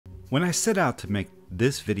When I set out to make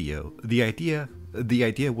this video, the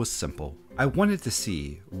idea was simple. I wanted to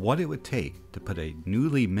see what it would take to put a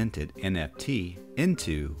newly minted NFT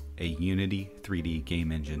into a Unity 3D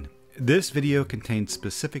game engine. This video contains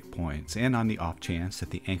specific points, and on the off chance that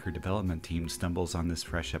the ANKR development team stumbles on this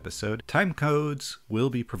fresh episode, time codes will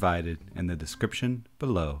be provided in the description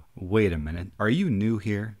below. Wait a minute, are you new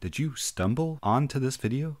here? Did you stumble onto this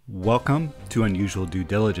video? Welcome to Unusual Due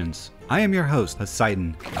Diligence. I am your host,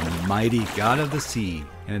 Poseidon, the mighty god of the sea,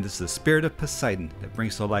 and it is the spirit of Poseidon that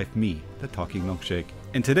brings to life me, the talking milkshake.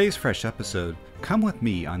 In today's fresh episode, come with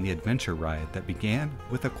me on the adventure ride that began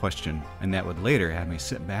with a question, and that would later have me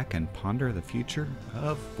sit back and ponder the future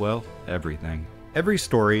of, well, everything. Every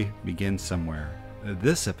story begins somewhere.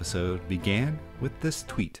 This episode began with this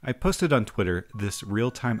tweet. I posted on Twitter this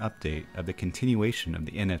real-time update of the continuation of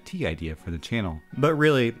the NFT idea for the channel. But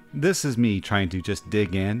really, this is me trying to just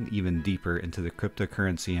dig in even deeper into the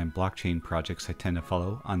cryptocurrency and blockchain projects I tend to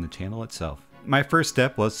follow on the channel itself. My first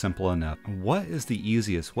step was simple enough. What is the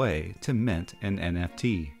easiest way to mint an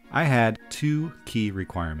NFT? I had two key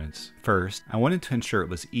requirements. First, I wanted to ensure it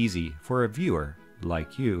was easy for a viewer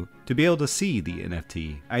like you to be able to see the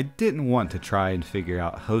NFT. I didn't want to try and figure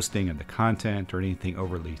out hosting of the content or anything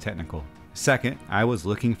overly technical. Second, I was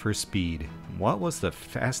looking for speed. What was the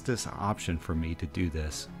fastest option for me to do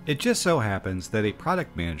this? It just so happens that a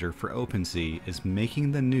product manager for OpenSea is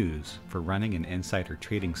making the news for running an insider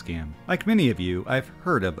trading scam. Like many of you, I've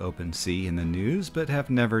heard of OpenSea in the news but have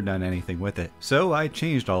never done anything with it. So I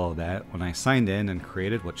changed all of that when I signed in and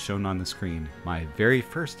created what's shown on the screen, my very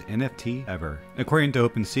first NFT ever. According to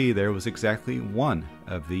OpenSea, there was exactly one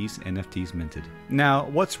of these NFTs minted. Now,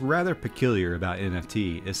 what's rather peculiar about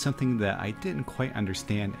NFT is something that I didn't quite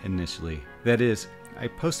understand initially. That is, I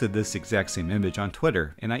posted this exact same image on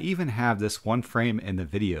Twitter, and I even have this one frame in the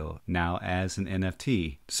video now as an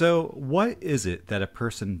NFT. So what is it that a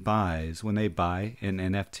person buys when they buy an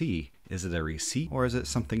NFT? Is it a receipt or is it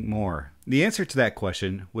something more? The answer to that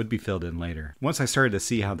question would be filled in later, once I started to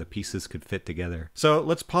see how the pieces could fit together. So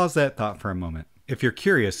let's pause that thought for a moment. If you're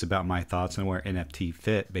curious about my thoughts on where NFT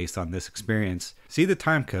fit based on this experience, see the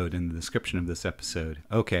timecode in the description of this episode.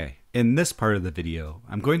 Okay, in this part of the video,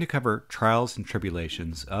 I'm going to cover trials and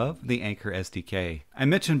tribulations of the ANKR SDK. I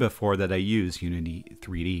mentioned before that I use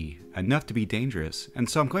Unity3D enough to be dangerous, and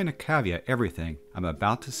so I'm going to caveat everything I'm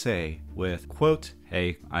about to say with, quote,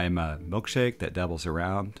 "Hey, I'm a milkshake that doubles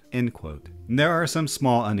around," end quote. There are some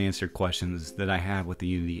small unanswered questions that I have with the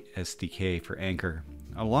Unity SDK for ANKR,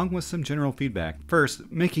 along with some general feedback. First,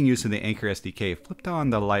 making use of the ANKR SDK flipped on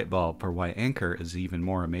the light bulb for why ANKR is even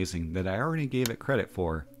more amazing than I already gave it credit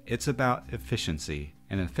for. It's about efficiency,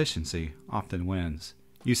 and efficiency often wins.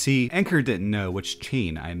 You see, ANKR didn't know which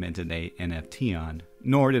chain I minted a NFT on,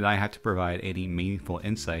 nor did I have to provide any meaningful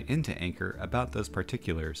insight into ANKR about those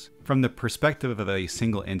particulars. From the perspective of a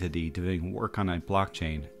single entity doing work on a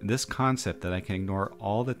blockchain, this concept that I can ignore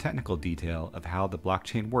all the technical detail of how the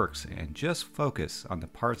blockchain works and just focus on the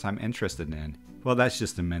parts I'm interested in, well, that's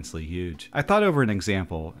just immensely huge. I thought over an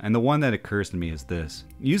example, and the one that occurs to me is this.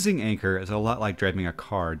 Using ANKR is a lot like driving a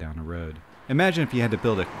car down a road. Imagine if you had to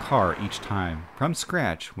build a car each time from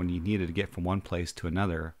scratch when you needed to get from one place to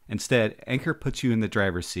another. Instead, ANKR puts you in the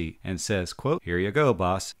driver's seat and says, quote, "Here you go,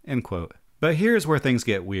 boss," end quote. But here's where things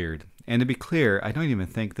get weird. And to be clear, I don't even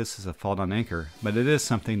think this is a fault on ANKR, but it is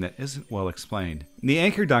something that isn't well explained. The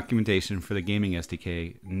ANKR documentation for the gaming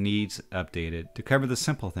SDK needs updated to cover the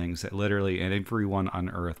simple things that literally everyone on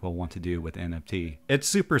Earth will want to do with NFT. It's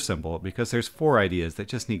super simple because there's 4 ideas that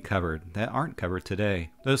just need covered that aren't covered today.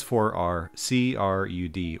 Those 4 are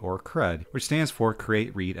CRUD, or CRUD, which stands for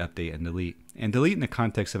Create, Read, Update, and Delete. And delete in the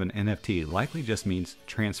context of an NFT likely just means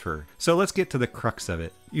transfer. So let's get to the crux of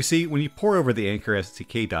it. You see, when you pore over the ANKR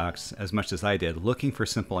SDK docs, as much as I did, looking for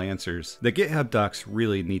simple answers, the GitHub docs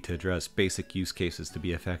really need to address basic use cases to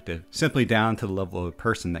be effective. Simply down to the level of a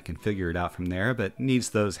person that can figure it out from there, but needs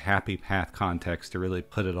those happy path context to really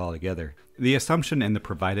put it all together. The assumption in the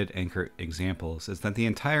provided ANKR examples is that the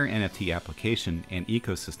entire NFT application and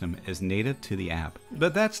ecosystem is native to the app.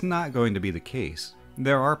 But that's not going to be the case.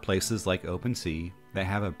 There are places like OpenSea that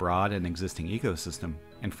have a broad and existing ecosystem,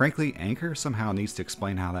 and frankly, ANKR somehow needs to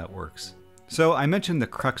explain how that works. So I mentioned the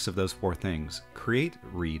crux of those 4 things: create,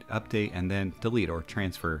 read, update, and then delete or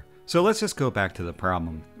transfer. So let's just go back to the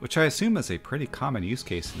problem, which I assume is a pretty common use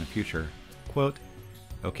case in the future. Quote,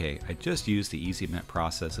 "Okay, I just used the easy mint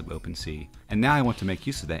process of OpenSea, and now I want to make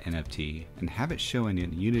use of that NFT and have it show in a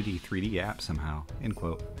Unity3D app somehow," end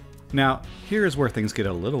quote. Now, here is where things get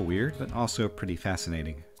a little weird, but also pretty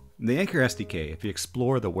fascinating. The ANKR SDK, if you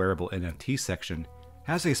explore the wearable NFT section,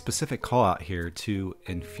 has a specific call out here to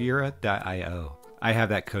Infura.io. I have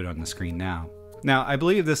that code on the screen now. Now, I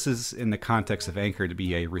believe this is in the context of ANKR to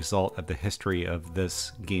be a result of the history of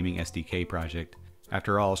this gaming SDK project.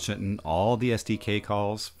 After all, shouldn't all the SDK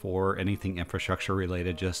calls for anything infrastructure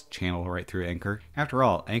related just channel right through ANKR? After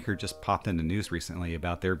all, ANKR just popped in the news recently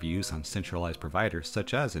about their views on centralized providers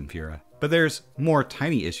such as Infura. But there's more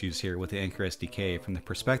tiny issues here with the ANKR SDK from the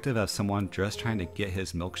perspective of someone just trying to get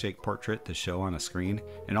his Milkshake portrait to show on a screen,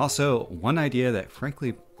 and also one idea that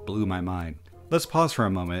frankly blew my mind. Let's pause for a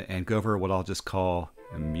moment and go over what I'll just call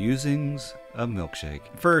Musings of Milkshake.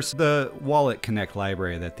 First, the Wallet Connect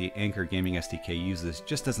library that the ANKR Gaming SDK uses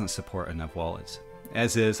just doesn't support enough wallets.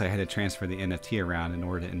 As is, I had to transfer the NFT around in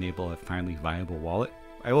order to enable a finally viable wallet.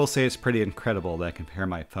 I will say it's pretty incredible that I can pair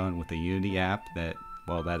my phone with the Unity app that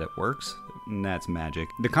it works. That's magic.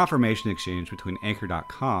 The confirmation exchange between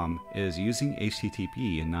ANKR.com is using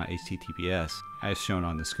HTTP and not HTTPS, as shown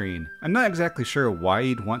on the screen. I'm not exactly sure why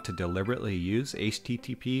you'd want to deliberately use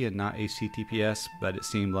HTTP and not HTTPS, but it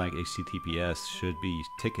seemed like HTTPS should be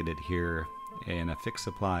ticketed here and a fix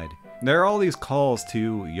applied. There are all these calls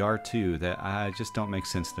to YAR2 that just don't make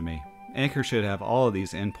sense to me. ANKR should have all of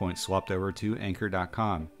these endpoints swapped over to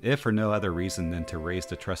ANKR.com, if for no other reason than to raise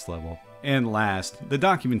the trust level. And last, the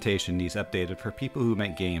documentation needs updated for people who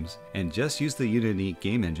make games and just use the Unity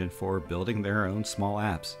game engine for building their own small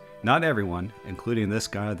apps. Not everyone, including this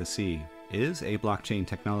guy of the sea, is a blockchain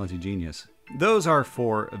technology genius. Those are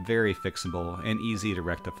for very fixable and easy to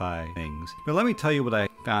rectify things. But let me tell you what I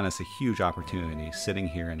found as a huge opportunity sitting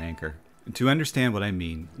here in ANKR. To understand what I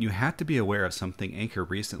mean, you have to be aware of something ANKR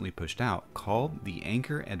recently pushed out called the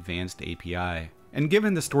ANKR Advanced API. And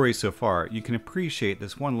given the story so far, you can appreciate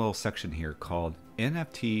this one little section here called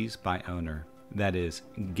NFTs by owner. That is,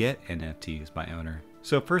 get NFTs by owner.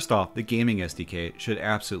 So first off, the gaming SDK should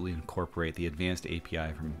absolutely incorporate the advanced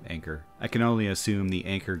API from ANKR. I can only assume the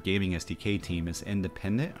ANKR gaming SDK team is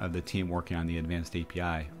independent of the team working on the advanced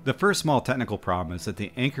API. The first small technical problem is that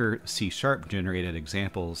the ANKR C# generated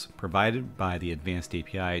examples provided by the advanced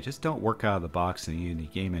API just don't work out of the box in the Unity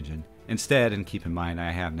game engine. Instead, and keep in mind I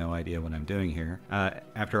have no idea what I'm doing here,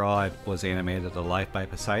 after all I was animated to life by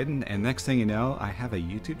Poseidon, and next thing you know I have a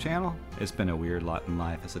YouTube channel? It's been a weird lot in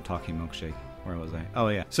life as a talking milkshake. Where was I? Oh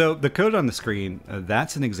yeah. So the code on the screen,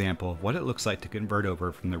 that's an example of what it looks like to convert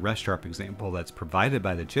over from the ResSharp example that's provided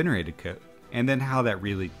by the generated code, and then how that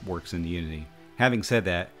really works in Unity. Having said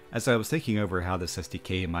that, as I was thinking over how this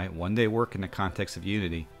SDK might one day work in the context of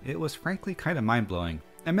Unity, it was frankly kind of mind-blowing.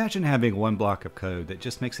 Imagine having one block of code that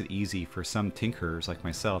just makes it easy for some tinkerers like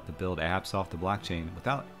myself to build apps off the blockchain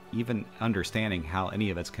without even understanding how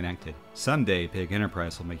any of it's connected. Someday, big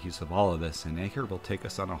enterprise will make use of all of this, and ANKR will take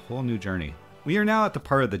us on a whole new journey. We are now at the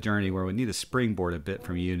part of the journey where we need to springboard a bit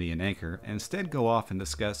from Unity and ANKR and instead go off and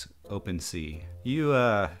discuss OpenSea.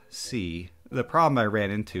 You see, the problem I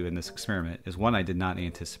ran into in this experiment is one I did not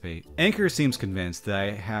anticipate. ANKR seems convinced that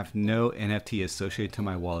I have no NFT associated to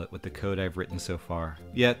my wallet with the code I've written so far.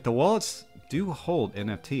 Yet the wallets do hold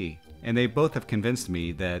NFT, and they both have convinced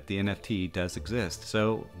me that the NFT does exist.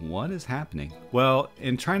 So what is happening? Well,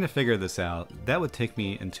 in trying to figure this out, that would take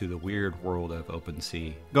me into the weird world of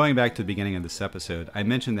OpenSea. Going back to the beginning of this episode, I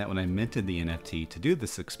mentioned that when I minted the NFT to do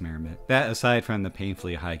this experiment, that aside from the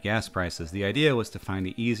painfully high gas prices, the idea was to find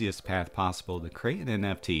the easiest path possible to create an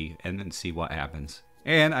NFT and then see what happens.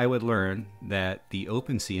 And I would learn that the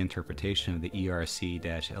OpenSea interpretation of the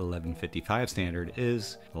ERC-1155 standard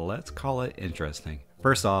is, let's call it, interesting.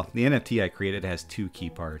 First off, the NFT I created has two key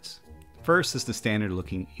parts. First is the standard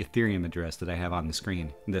looking Ethereum address that I have on the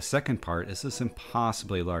screen. The second part is this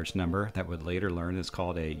impossibly large number that would later learn is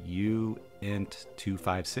called a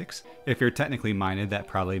UINT256. If you're technically minded, that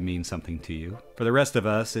probably means something to you. For the rest of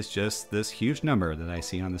us, it's just this huge number that I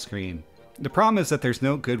see on the screen. The problem is that there's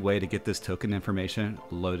no good way to get this token information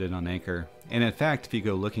loaded on ANKR. And in fact, if you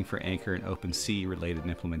go looking for ANKR and OpenSea related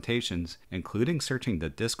implementations, including searching the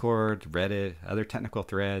Discord, Reddit, other technical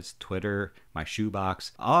threads, Twitter, my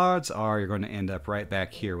shoebox, odds are you're going to end up right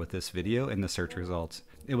back here with this video in the search results.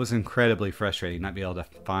 It was incredibly frustrating not being able to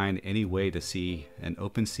find any way to see an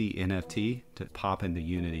OpenSea NFT to pop into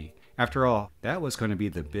Unity. After all, that was going to be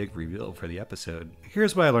the big reveal for the episode.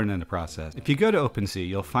 Here's what I learned in the process. If you go to OpenSea,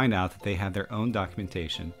 you'll find out that they have their own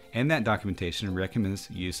documentation, and that documentation recommends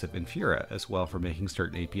use of Infura as well for making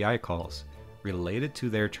certain API calls related to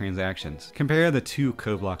their transactions. Compare the two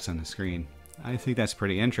code blocks on the screen. I think that's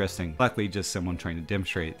pretty interesting. Luckily, just someone trying to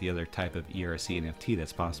demonstrate the other type of ERC NFT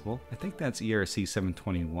that's possible. I think that's ERC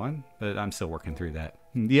 721, but I'm still working through that.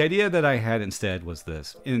 The idea that I had instead was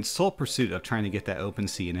this. In sole pursuit of trying to get that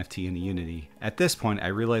OpenSea NFT into Unity, at this point I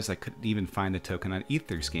realized I couldn't even find the token on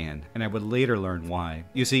Etherscan, and I would later learn why.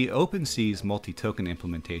 You see, OpenSea's multi-token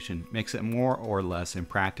implementation makes it more or less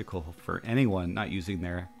impractical for anyone not using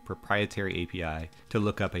their proprietary API to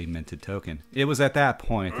look up a minted token. It was at that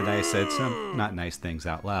point that I said some not nice things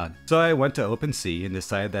out loud. So I went to OpenSea and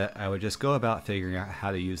decided that I would just go about figuring out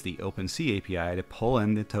how to use the OpenSea API to pull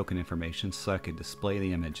in the token information so I could display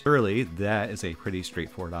the image. Surely that is a pretty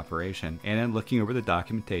straightforward operation, and in looking over the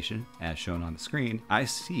documentation as shown on the screen, I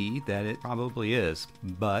see that it probably is,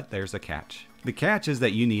 but there's a catch. The catch is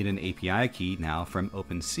that you need an API key now from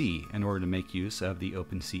OpenSea in order to make use of the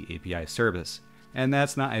OpenSea API service. And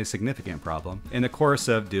that's not a significant problem. In the course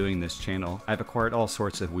of doing this channel, I've acquired all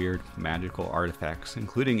sorts of weird magical artifacts,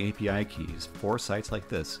 including API keys for sites like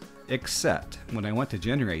this. Except when I went to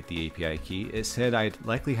generate the API key, it said I'd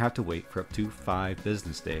likely have to wait for up to 5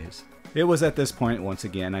 business days. It was at this point, once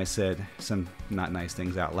again, I said some not nice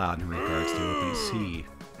things out loud in regards to OpenSea.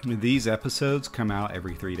 These episodes come out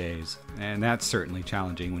every 3 days, and that's certainly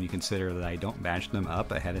challenging when you consider that I don't batch them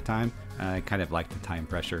up ahead of time. I kind of like the time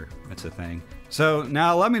pressure, that's a thing. So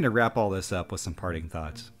now allow me to wrap all this up with some parting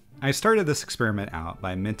thoughts. I started this experiment out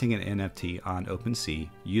by minting an NFT on OpenSea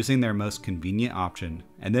using their most convenient option,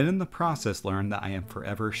 and then in the process learned that I am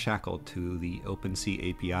forever shackled to the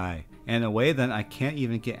OpenSea API in a way that I can't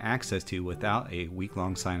even get access to without a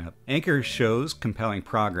week-long sign-up. ANKR shows compelling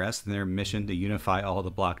progress in their mission to unify all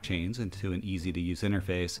the blockchains into an easy-to-use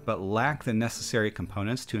interface, but lack the necessary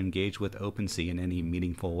components to engage with OpenSea in any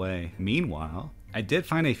meaningful way. Meanwhile, I did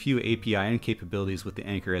find a few API capabilities with the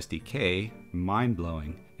ANKR SDK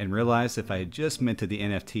mind-blowing, and realized if I had just minted the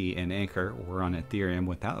NFT in ANKR or on Ethereum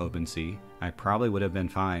without OpenSea, I probably would have been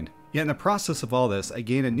fine. Yet in the process of all this, I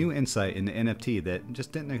gained a new insight into NFT that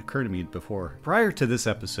just didn't occur to me before. Prior to this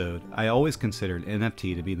episode, I always considered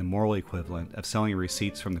NFT to be the moral equivalent of selling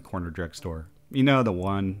receipts from the corner drugstore. You know, the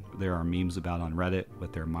one there are memes about on Reddit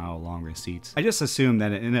with their mile-long receipts. I just assumed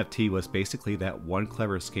that an NFT was basically that one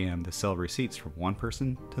clever scam to sell receipts from one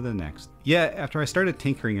person to the next. Yet, after I started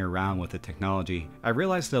tinkering around with the technology, I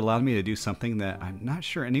realized it allowed me to do something that I'm not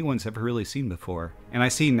sure anyone's ever really seen before. And I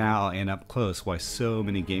see now and up close why so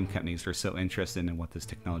many game companies are so interested in what this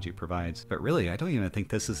technology provides. But really, I don't even think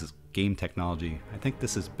this is game technology. I think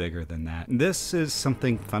this is bigger than that. This is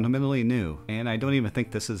something fundamentally new, and I don't even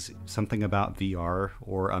think this is something about VR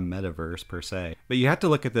or a metaverse per se. But you have to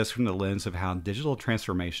look at this from the lens of how digital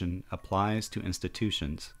transformation applies to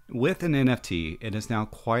institutions. With an NFT, it is now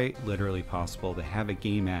quite literally possible to have a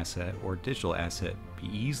game asset or digital asset be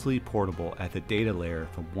easily portable at the data layer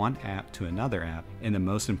from one app to another app in the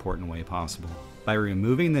most important way possible. By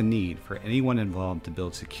removing the need for anyone involved to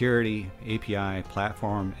build security, API,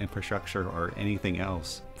 platform, infrastructure, or anything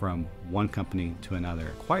else from one company to another.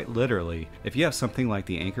 Quite literally, if you have something like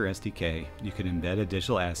the ANKR SDK, you can embed a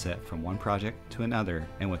digital asset from one project to another,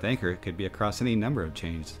 and with ANKR it could be across any number of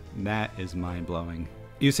chains. That is mind-blowing.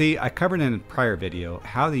 You see, I covered in a prior video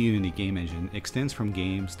how the Unity game engine extends from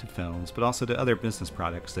games to films, but also to other business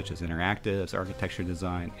products such as interactives, architecture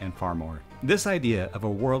design, and far more. This idea of a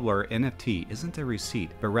world where NFT isn't a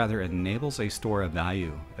receipt, but rather enables a store of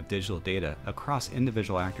value of digital data across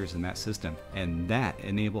individual actors in that system. And that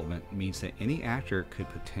enablement means that any actor could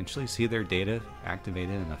potentially see their data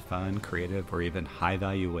activated in a fun, creative, or even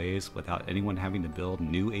high-value ways without anyone having to build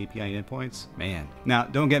new API endpoints. Man. Now,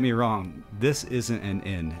 don't get me wrong, this isn't an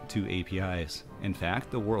end to APIs. In fact,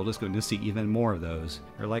 the world is going to see even more of those.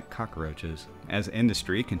 They're like cockroaches, as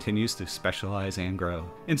industry continues to specialize and grow.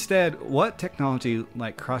 Instead, what technology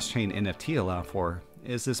like cross-chain NFT allow for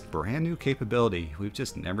is this brand new capability we've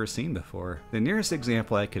just never seen before. The nearest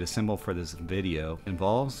example I could assemble for this video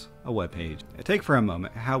involves a web page. Take for a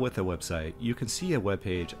moment how with a website you can see a web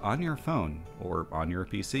page on your phone or on your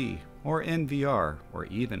PC or in VR or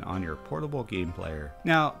even on your portable game player.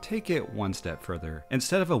 Now take it one step further.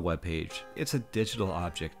 Instead of a web page, it's a digital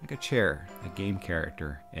object like a chair, a game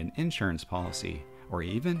character, an insurance policy, or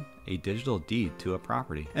even a digital deed to a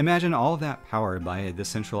property. Imagine all of that powered by a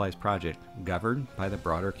decentralized project governed by the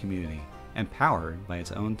broader community and powered by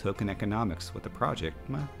its own token economics with the project,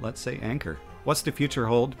 well, let's say ANKR. What's the future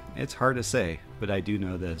hold? It's hard to say, but I do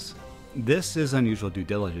know this. This is Unusual Due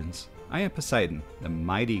Diligence. I am Poseidon, the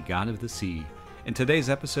mighty god of the sea. In today's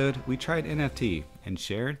episode, we tried NFT and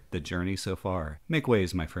shared the journey so far. Make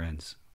waves, my friends.